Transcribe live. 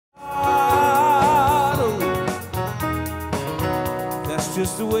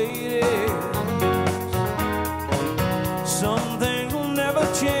just the way it is. Some things will never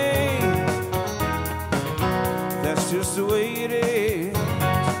change. That's just the way it is.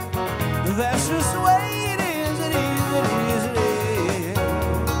 That's just the way it is. It is, it is, it is.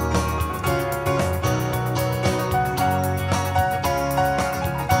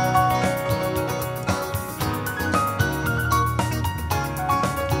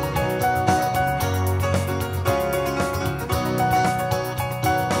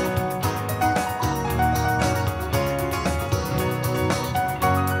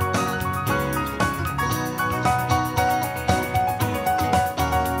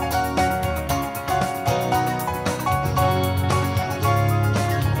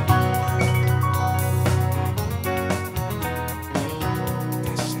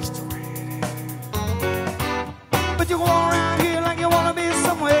 But you go around here like you wanna be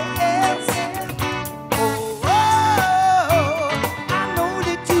somewhere else. Oh, I know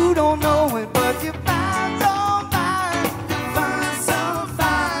that you don't know it, but you find some fine, find some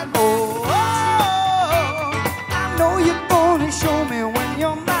fine. Oh, I know you're gonna show me when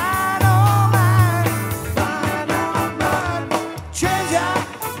you're mine, oh mine, mine, oh mine. Treasure.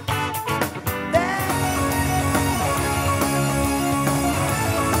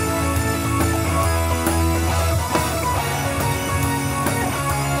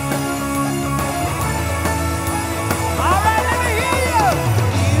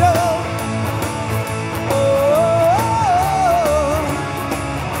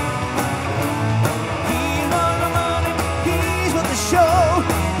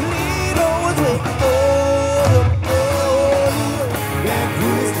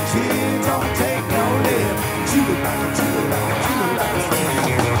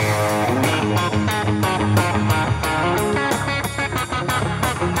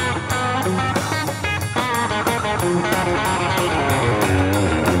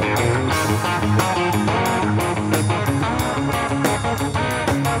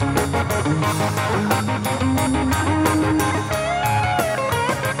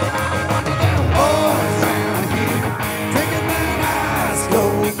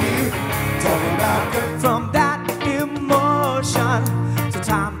 From that emotion, it's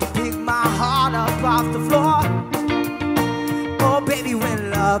time to pick my heart up off the floor. Oh baby,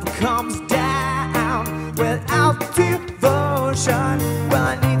 when love comes down without devotion, well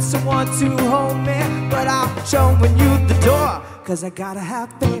I need someone to hold me, but I'm showing you the door. Cause I gotta have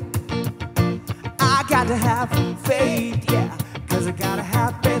faith, I gotta have faith, yeah. Cause I gotta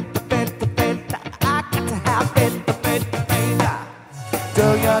have faith, faith, faith. I got to have faith, faith, faith. Do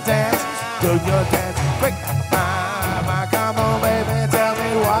your dance, do your dance. Break my, come on, baby, tell me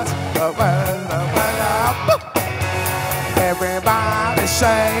what's the word. Everybody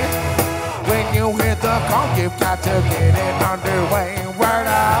say, when you hit the call, you've got to get it underway. Word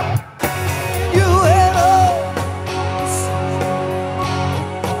up. You hello,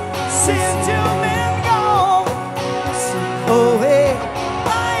 since you've been gone. Oh, hey,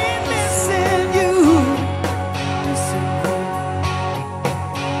 I ain't missing you.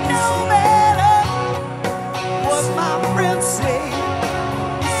 No matter what my friends say,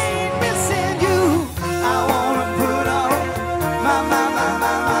 ain't missing you. I wanna put on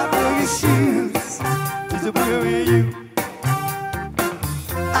my boogie shoes just to be with you.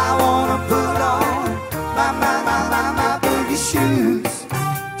 I wanna put on my boogie shoes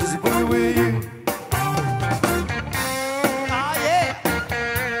just to be with you. Oh yeah.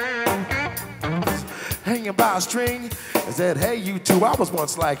 Hanging by a string, I said, hey you two, I was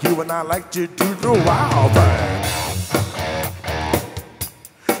once like you and I liked you to do the wild thing.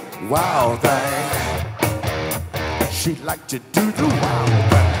 Wild thing. She liked to do the wild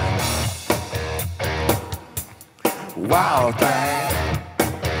thing. Wild thing.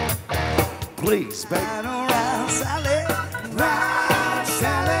 Please, baby. Ride around, Sally. Ride,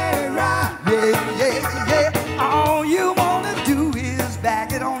 Sally, ride. Yeah, yeah, yeah. All you wanna do is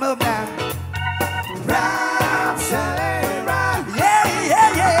back it on up now. Ride, Sally, ride. Yeah,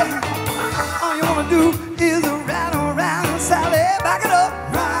 yeah, yeah. All you wanna do is ride around, Sally. Back it up.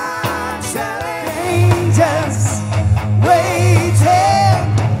 Ride, Sally. Angels waiting.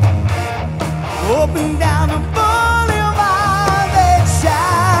 Up and down the boulevard, they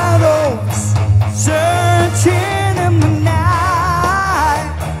shadows searching in the night.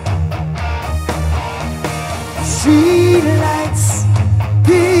 Street lights,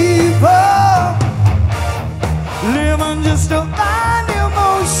 people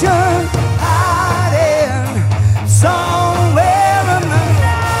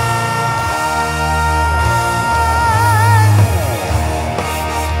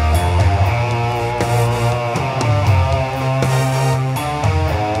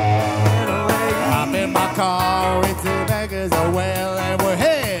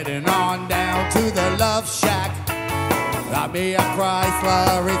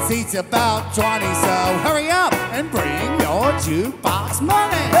Chrysler, it seats about 20, so hurry up and bring your jukebox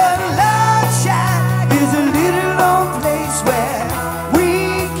money. The Love Shack is a little old place where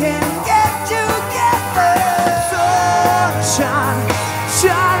we can get together. Sunshine,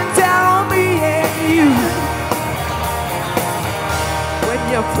 shine down on me and you. When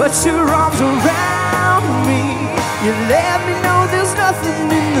you put your arms around me, you let me know there's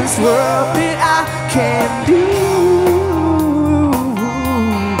nothing in this world that I can't do.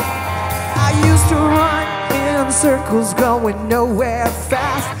 I used to run in circles going nowhere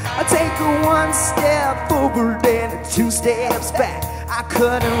fast. I take one step forward and 2 steps back. I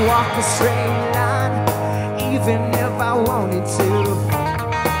couldn't walk a straight line, even if I wanted to.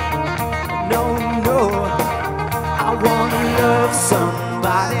 No, no, I wanna love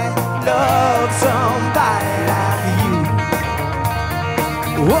somebody like you.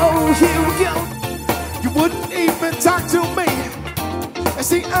 Whoa, here we go. You wouldn't even talk to me. And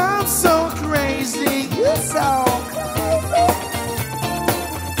see, I'm so crazy. You're so crazy.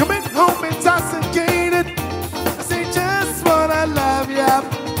 Coming home intoxicated. I say just what I love ya.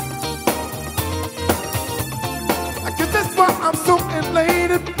 I guess that's why I'm so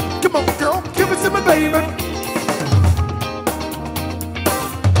elated. Come on, girl, give it to me, baby.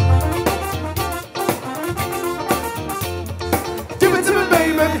 Give it to me,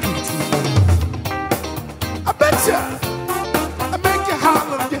 baby. I betcha I make you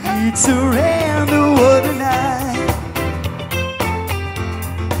holler your head. It's around the world tonight.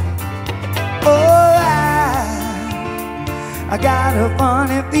 Oh, I got a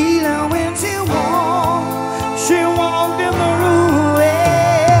funny feeling when she walked in the room.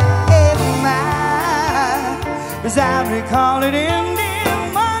 As I recall it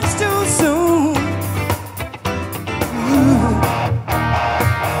ending much too soon. Ooh.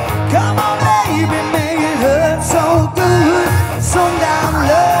 Come on, baby, make it hurt so good. Sometimes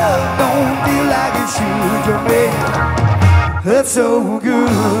love don't feel like it should, but baby, hurt so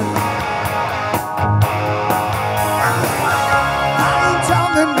good. I ain't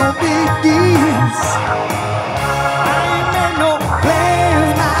talking no big deals. I ain't made no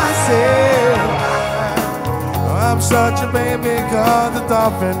plans myself. I'm such a baby, cause the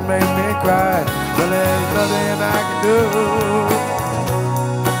dolphin made me cry. But there's nothing I can do.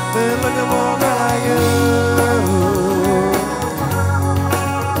 There's looking more like you.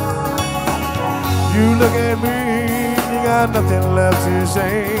 You look at me, you got nothing left to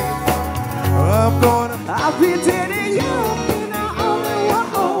say. I'm gonna I'll be dating you, and I only want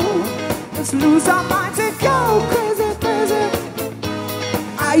home. Let's lose our minds and go crazy, crazy.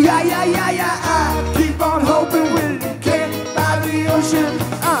 Ay, ay, ay, ay, ay, ay. Keep on hoping we'll get by the ocean.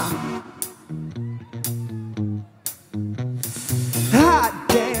 Hot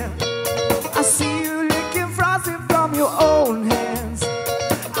damn, I see you licking frosting from your own hands.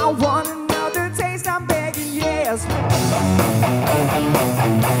 I want another taste, I'm begging, yes.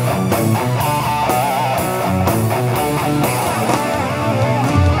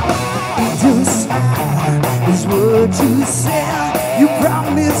 Your smile is what you sell. You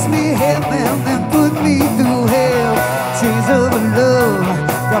promised me heaven and put me through hell. Chains of love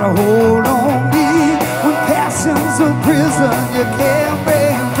got a hold on me. When passion's a prison, you can't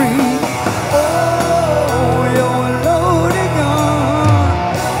break free. Oh, you're a loaded gun.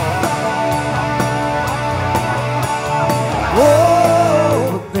 Oh,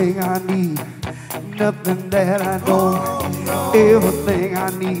 everything I need, nothing that I don't. Everything I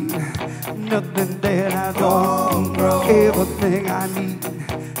need, nothing that I don't. Everything I need,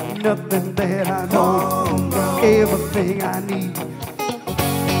 nothing that I don't. Everything I need.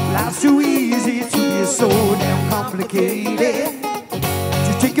 Life's too easy to be so damn complicated.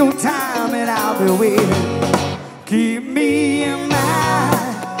 Just take your time and I'll be waiting. Keep me in mind.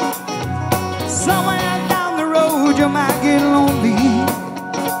 Somewhere down the road you might get lonely.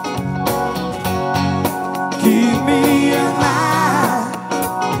 Keep me in mind.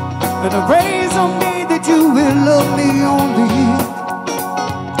 And I pray someday that you will love me only.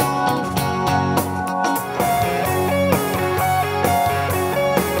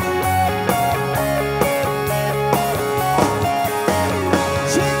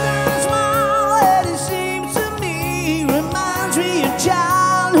 She got a smile that it seems to me reminds me of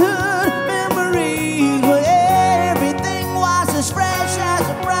childhood memories where everything was as fresh as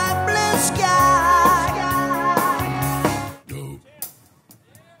a bright blue sky.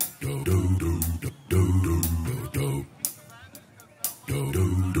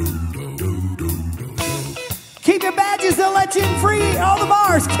 Keep your badges, they'll let you in free. All the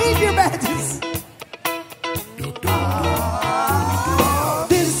bars, keep your badges.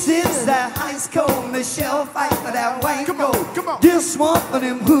 This is that high school Michelle fight for that white gold. Come on. This one for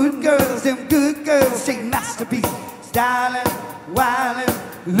them hood girls, them good girls, say masterpiece, styling, wilding,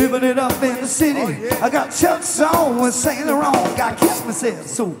 living it up in the city. Oh, yeah. I got Chuck's on with Saint Laurent, got kiss myself,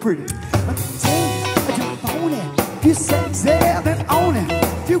 so pretty. Hey, you own it, you sexy, then own it.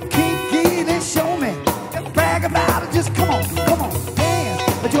 If you can't get it, then show me. Don't brag about it, just come on,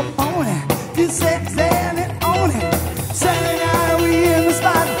 dance. But you own it, you sexy, then own it. Saturday night we in the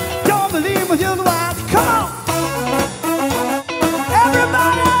spot, don't believe me, you're the wife. Come on.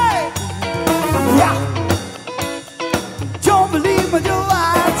 Everybody! Yeah! Don't believe with your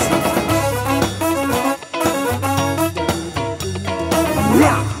eyes.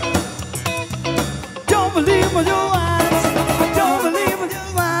 Yeah! Don't believe with your eyes. Don't believe with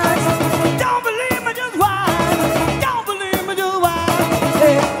your eyes. Don't believe with your eyes. Don't believe with your eyes.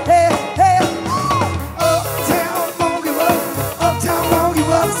 Hey, hey, hey! Uptown, won't give up. Uptown, won't give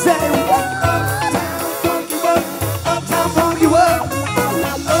up. Say what? Uptown, won't give up. Uptown, won't give up.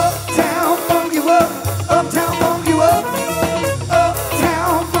 Uptown, won't give up. Uptown, won't give up.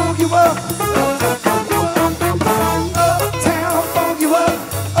 Uptown, won't give up. Uptown, won't give up.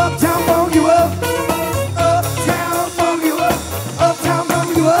 Uptown, won't give up. Uptown, won't give up. Uptown,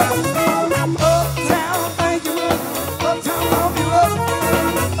 won't give up.